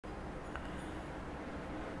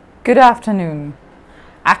Good afternoon.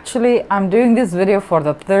 Actually, I'm doing this video for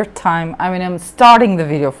the third time. I'm starting the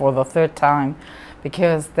video for the third time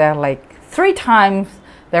because there like 3 times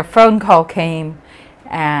their phone call came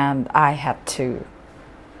and I had to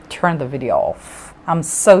turn the video off. I'm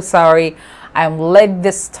so sorry. I'm late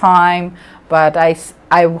this time, but I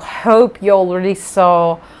hope you already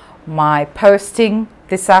saw my posting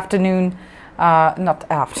this afternoon. Not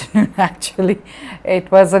afternoon, actually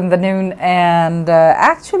it was in the noon, and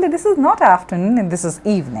actually this is not afternoon and this is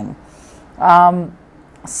evening.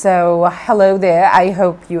 So hello there. I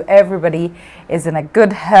hope everybody is in a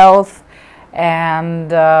good health,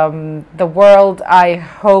 and the world, I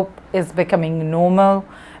hope, is becoming normal,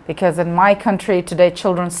 because in my country today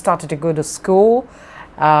children started to go to school,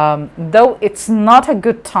 though it's not a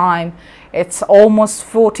good time. It's almost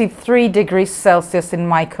 43 degrees Celsius in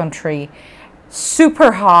my country.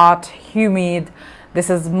 Super hot, humid. This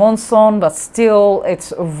is monsoon, but still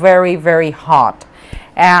it's very, very hot.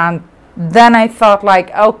 And then I thought,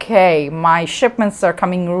 like, okay, my shipments are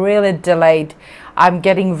coming really delayed. I'm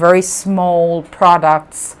getting very small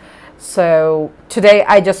products. So today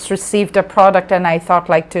I just received a product and I thought,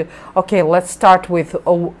 like, okay, let's start with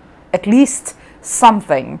at least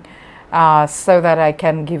something, so that I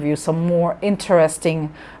can give you some more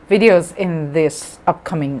interesting videos in this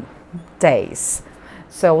upcoming days.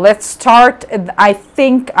 So let's start. I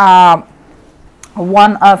think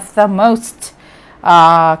one of the most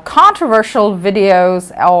controversial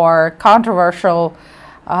videos, or controversial,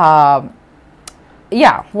 one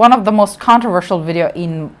of the most controversial video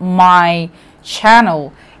in my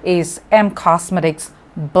channel is M Cosmetics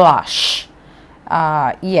blush.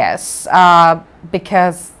 Yes,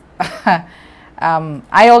 because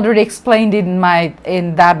I already explained in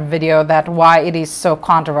that video that why it is so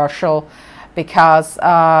controversial, because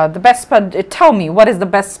the best part, tell me what is the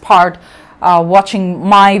best part watching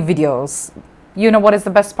my videos. You know what is the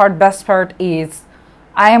best part? Best part is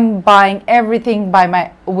I am buying everything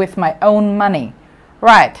with my own money,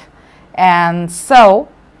 right? And so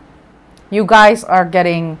you guys are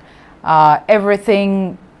getting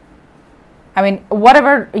everything. I mean,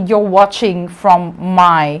 whatever you're watching from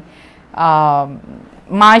my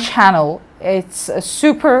channel, it's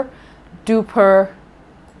super duper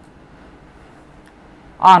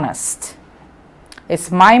honest.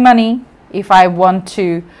 It's my money. If I want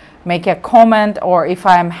to make a comment, or if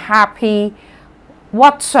I'm happy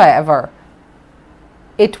whatsoever,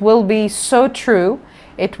 it will be so true.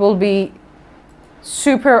 It will be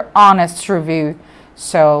super honest review.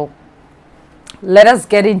 So let us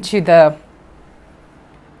get into the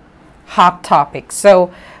hot topic.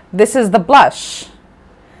 So this is the blush.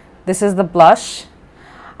 This is the blush.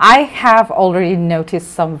 I have already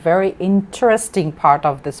noticed some very interesting part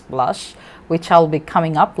of this blush, which I'll be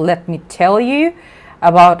coming up. Let me tell you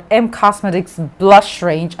about M Cosmetics blush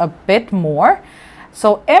range a bit more.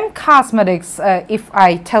 So M Cosmetics, if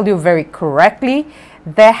I tell you very correctly,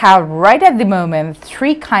 they have right at the moment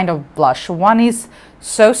 3 kind of blush. One is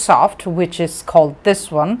So Soft, which is called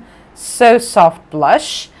this one, So Soft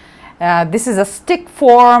blush. This is a stick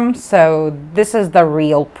form, so this is the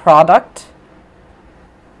real product.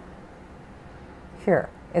 Here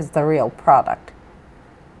is the real product.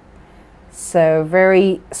 So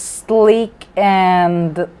very sleek,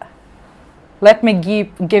 and let me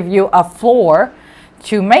give you a floor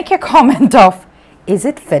to make a comment of, is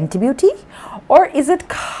it Fenty Beauty or is it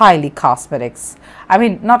Kylie Cosmetics? I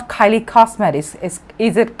mean, not Kylie Cosmetics, is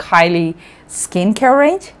it Kylie skincare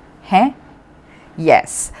range? Huh?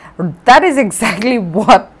 Yes, that is exactly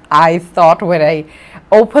what I thought when I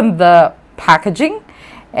opened the packaging,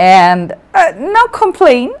 and no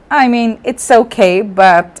complaint. I mean, it's okay,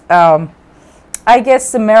 but I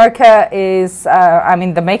guess America is, I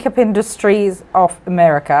mean, the makeup industries of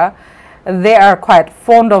America, they are quite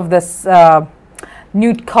fond of this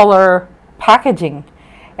nude color packaging,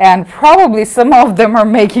 and probably some of them are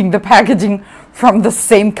making the packaging from the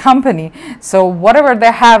same company. So whatever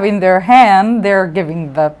they have in their hand, they're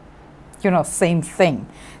giving the, same thing.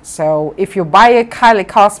 So if you buy a Kylie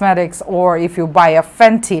Cosmetics, or if you buy a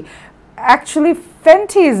Fenty, actually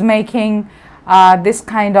Fenty is making this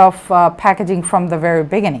kind of packaging from the very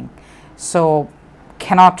beginning. So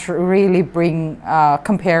cannot really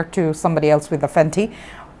compare to somebody else with a Fenty.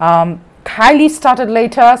 Kylie started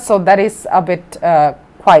later, so that is a bit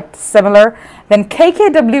quite similar. Then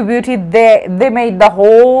KKW Beauty, they made the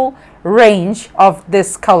whole range of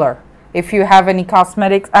this color. If you have any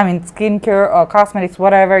cosmetics, I mean skincare or cosmetics,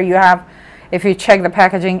 whatever you have, if you check the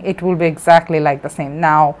packaging, it will be exactly like the same.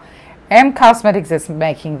 Now M Cosmetics is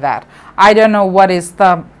making that. I don't know what is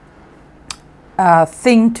the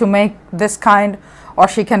thing to make this kind, or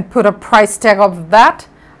she can put a price tag of that.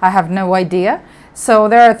 I have no idea. So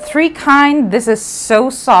there are three kinds. This is So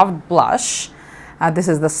Soft blush. This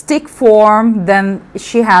is the stick form. Then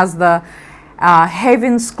she has the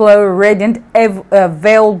Heaven's Glow Radiant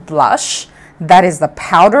Veil Blush. That is the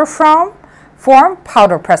powder form,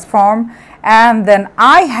 powder press form. And then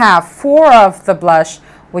I have 4 of the blush,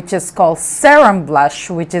 which is called Serum Blush,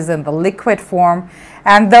 which is in the liquid form.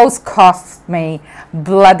 And those cost me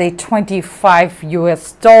bloody $25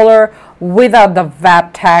 US without the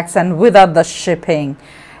VAT tax and without the shipping.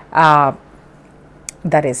 That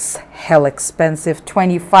is hell expensive,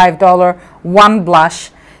 $25 one blush.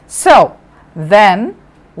 So then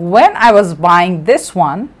when I was buying this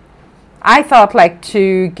one, I thought like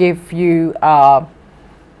to give you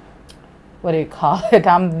what do you call it?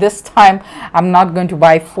 This time I'm not going to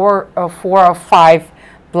buy 4 or 5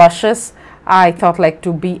 blushes. I thought like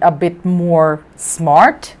to be a bit more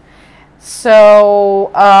smart. So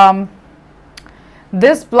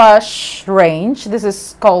this blush range, this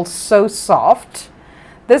is called So Soft.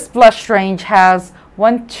 This blush range has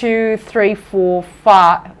 1, 2, 3, 4,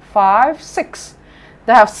 5, 6.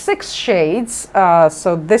 They have 6 shades.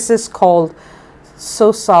 So this is called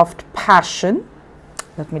So Soft Passion.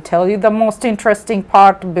 Let me tell you the most interesting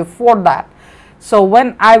part before that. So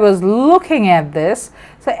when I was looking at this,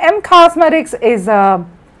 so M Cosmetics is a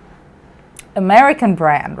American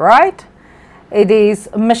brand, right? It is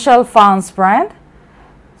Michelle Phan's brand.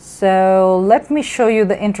 So let me show you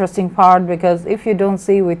the interesting part, because if you don't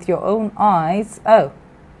see with your own eyes, oh,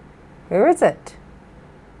 where is it?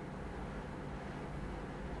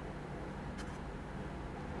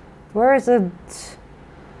 Where is it?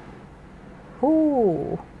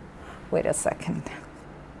 Ooh, wait a second.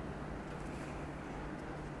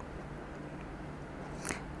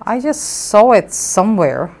 I just saw it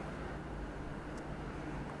somewhere.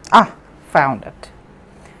 Ah, found it.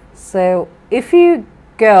 So if you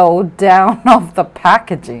go down of the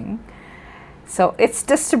packaging, so it's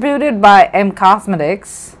distributed by M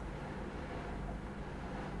Cosmetics,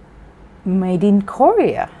 made in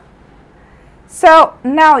Korea. So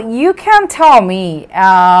now you can tell me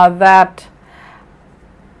that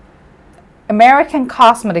American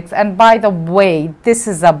Cosmetics, and by the way, this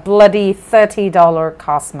is a bloody $30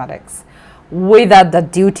 cosmetics without the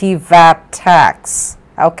duty VAT tax.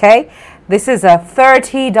 Okay, this is a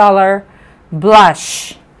 $30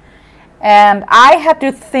 blush, and I had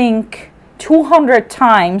to think 200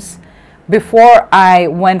 times before I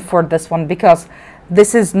went for this one, because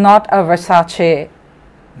this is not a Versace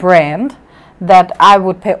brand that I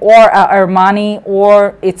would pay, or a Armani,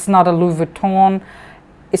 or it's not a Louis Vuitton.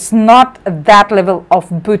 It's not that level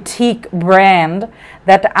of boutique brand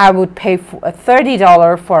that I would pay for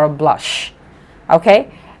 $30 for a blush. Okay,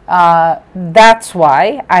 that's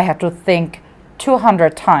why I had to think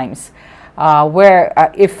 200 times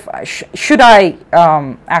should I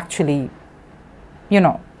actually,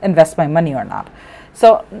 invest my money or not.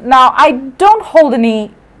 So now I don't hold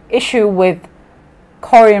any issue with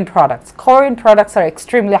Korean products. Korean products are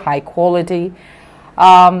extremely high quality.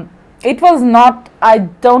 It was not, I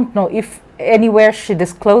don't know if anywhere she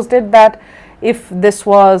disclosed it, that if this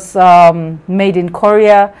was made in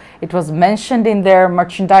Korea, it was mentioned in their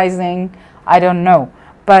merchandising, I don't know.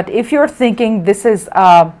 But if you're thinking this is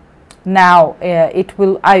now,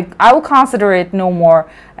 I will consider it no more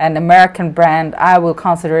an American brand, I will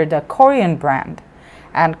consider it a Korean brand.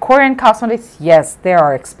 And Korean cosmetics, yes, they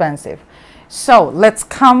are expensive. So let's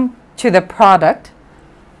come to the product.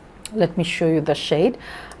 Let me show you the shade.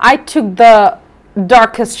 I took the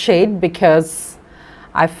darkest shade because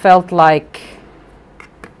I felt like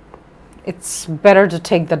it's better to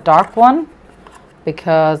take the dark one,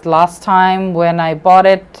 because last time when I bought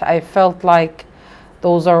it, I felt like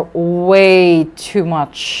those are way too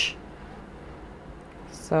much.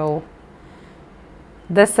 So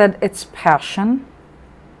they said it's Passion.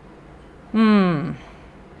 Do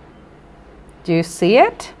you see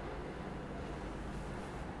it?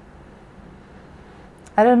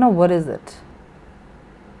 I don't know, what is it?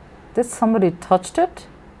 Did somebody touched it?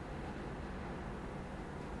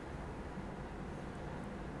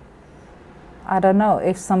 I don't know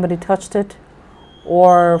if somebody touched it,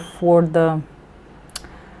 or for the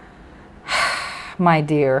my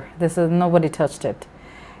dear, this is, nobody touched it.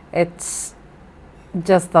 It's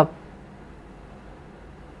just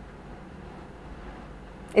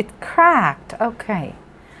it cracked. Okay,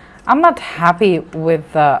 I'm not happy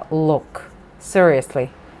with the look.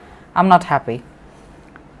 Seriously, I'm not happy.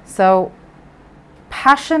 So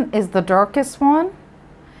Passion is the darkest one.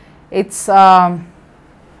 It's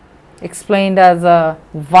explained as a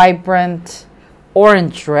vibrant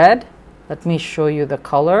orange red. Let me show you the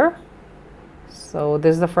color. So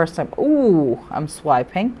this is the first time. Ooh, I'm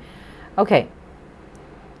swiping. Okay,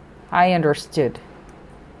 I understood.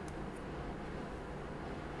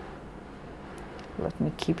 Let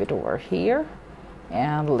me keep it over here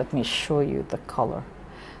and let me show you the color.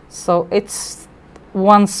 So it's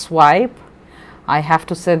one swipe. I have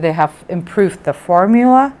to say they have improved the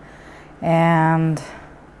formula, and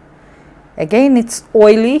again it's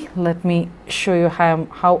oily. Let me show you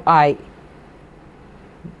how I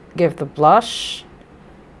give the blush.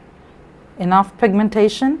 Enough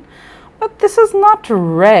pigmentation, but this is not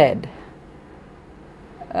red.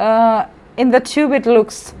 In the tube it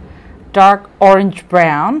looks dark orange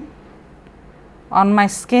brown. On my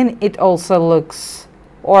skin it also looks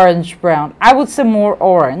orange brown. I would say more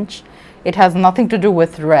orange. It has nothing to do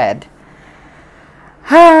with red.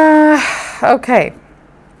 Okay,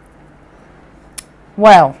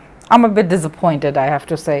 well, I'm a bit disappointed, I have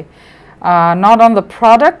to say. Not on the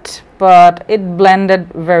product, but it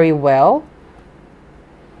blended very well.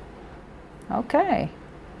 Okay,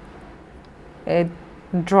 it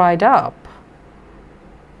dried up.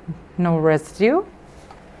 No residue.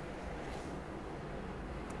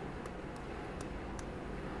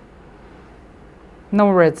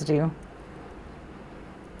 No residue.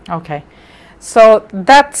 Okay, so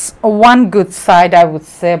that's one good side I would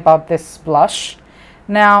say about this blush.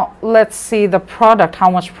 Now let's see the product, how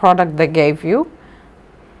much product they gave you.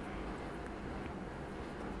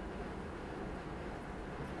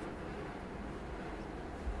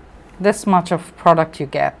 This much of product you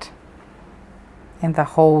get in the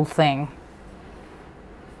whole thing.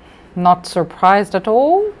 Not surprised at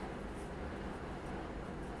all.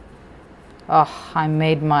 Oh, I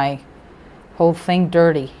made my whole thing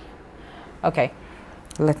dirty. Okay,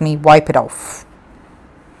 let me wipe it off.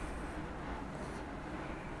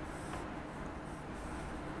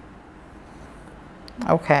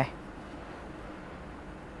 Okay.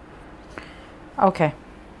 Okay.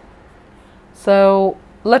 So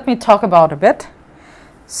let me talk about a bit.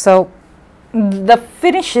 So the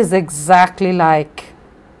finish is exactly like,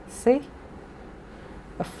 see?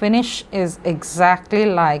 The finish is exactly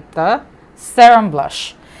like the serum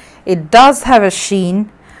blush. It does have a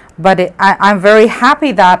sheen, but I'm very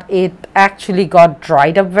happy that it actually got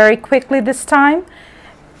dried up very quickly this time.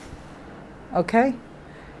 Okay,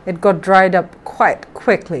 it got dried up quite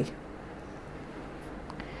quickly.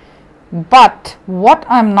 But what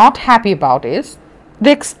I'm not happy about is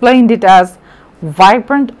they explained it as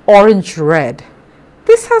vibrant orange red.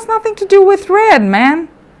 This has nothing to do with red, man.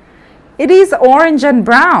 It is orange and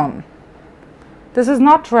brown. This is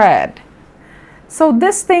not red. So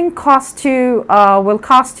this thing cost you will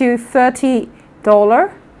cost you $30,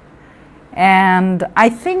 and I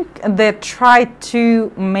think they tried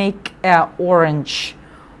to make a orange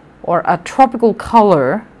or a tropical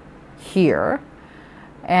color here,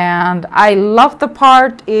 and I love the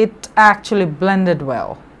part it actually blended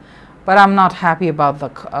well, but I'm not happy about the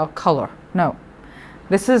color. No,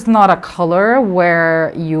 this is not a color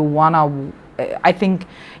where you wanna, I think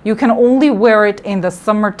you can only wear it in the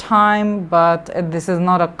summertime, but this is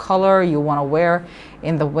not a color you want to wear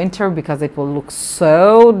in the winter because it will look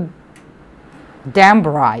so damn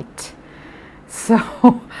bright. So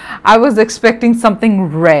I was expecting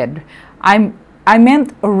something red. I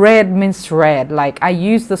meant red means red. Like I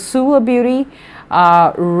used the Sula Beauty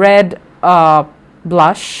red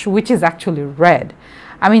blush, which is actually red.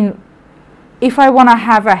 I mean, if I want to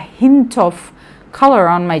have a hint of color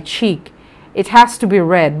on my cheek, it has to be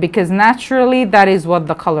red, because naturally that is what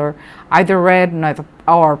the color, either red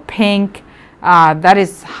or pink, that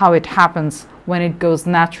is how it happens when it goes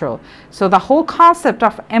natural. So the whole concept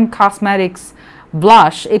of M Cosmetics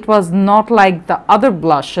blush, it was not like the other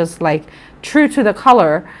blushes, like true to the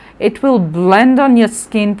color. It will blend on your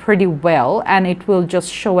skin pretty well and it will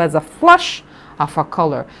just show as a flush of a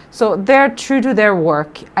color. So they're true to their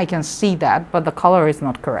work, I can see that, but the color is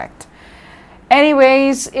not correct.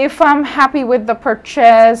 Anyways, if I'm happy with the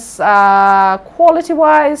purchase, quality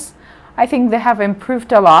wise, I think they have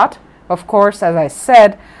improved a lot. Of course, as I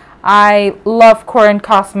said, I love Korean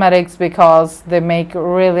cosmetics because they make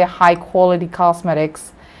really high quality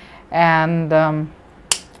cosmetics, and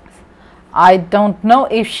I don't know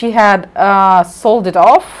if she had sold it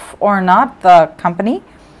off or not, the company,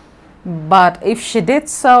 but if she did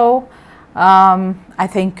so, I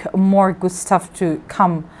think more good stuff to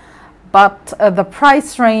come. But the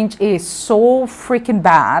price range is so freaking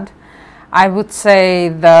bad. I would say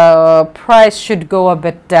the price should go a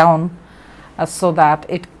bit down so that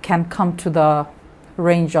it can come to the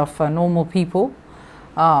range of normal people,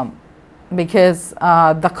 because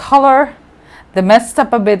the color, They messed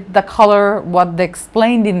up a bit the color, what they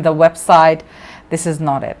explained in the website. This is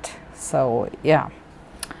not it. So yeah.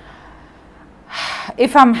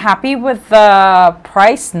 If I'm happy with the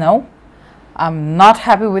price, no. I'm not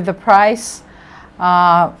happy with the price.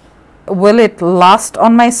 Will it last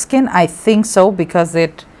on my skin? I think so, because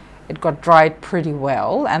it got dried pretty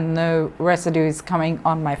well and no residue is coming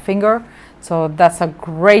on my finger. So that's a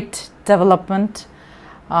great development.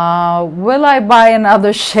 Will I buy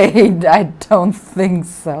another shade? I don't think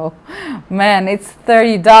so. Man, it's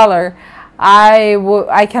 $30.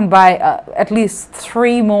 I can buy at least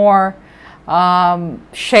 3 more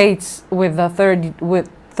shades with the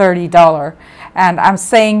 $30, and I'm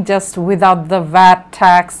saying just without the VAT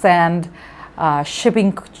tax and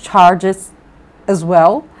shipping charges as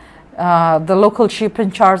well, the local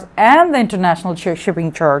shipping charge and the international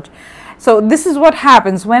shipping charge. So this is what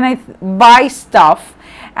happens when I buy stuff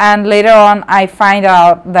and later on I find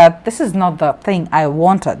out that this is not the thing I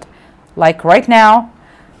wanted. Like right now,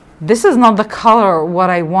 this is not the color what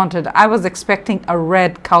I wanted. I was expecting a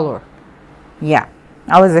red color. Yeah,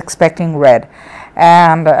 I was expecting red,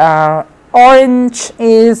 and orange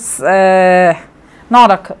is not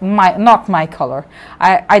my color.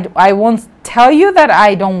 I won't tell you that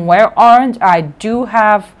I don't wear orange. I do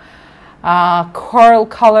have coral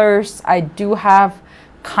colors. I do have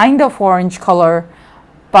kind of orange color,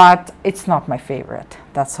 but it's not my favorite.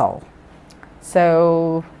 That's all.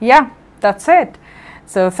 So yeah, that's it.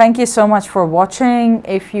 So thank you so much for watching.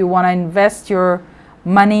 If you want to invest your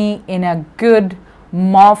money in a good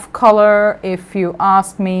mauve color, if you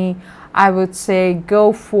ask me, I would say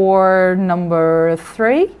go for number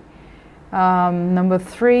 3. Number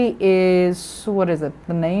 3 is, what is it?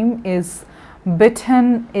 The name is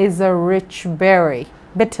Bitten is a Rich Berry.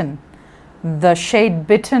 Bitten. The shade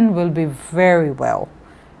Bitten will be very well.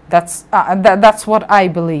 That's what I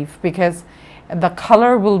believe, because the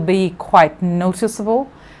color will be quite noticeable.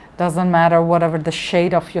 Doesn't matter whatever the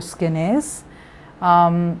shade of your skin is.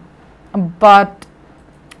 But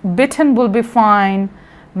Bitten will be fine.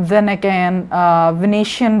 Then again,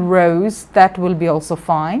 Venetian Rose, that will be also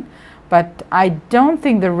fine. But I don't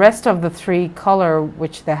think the rest of the 3 color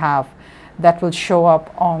which they have, that will show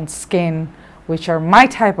up on skin, which are my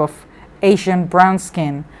type of Asian brown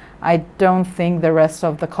skin. I don't think the rest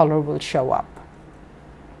of the color will show up.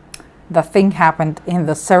 The thing happened in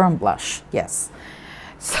the serum blush, yes.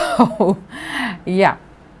 So yeah,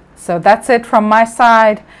 so that's it from my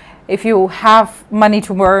side. If you have money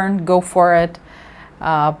to burn, go for it.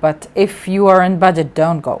 But if you are in budget,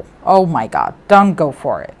 don't go. Oh my God, don't go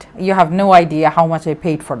for it. You have no idea how much I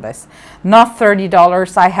paid for this. Not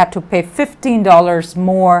 $30, I had to pay $15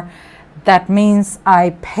 more. That means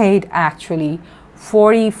I paid actually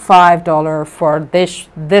 $45 for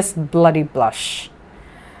this bloody blush.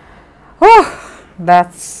 Oh,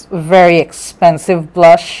 that's very expensive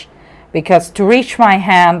blush, because to reach my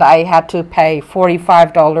hand I had to pay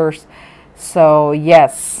 $45. So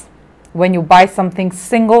yes, when you buy something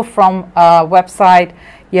single from a website,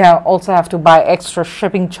 you also have to buy extra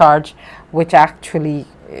shipping charge, which actually,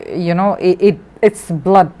 you know, it's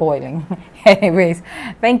blood boiling. Anyways,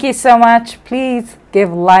 thank you so much. Please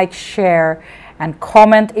give like, share and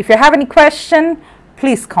comment. If you have any question,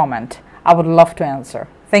 please comment. I would love to answer.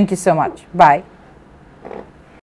 Thank you so much. Bye.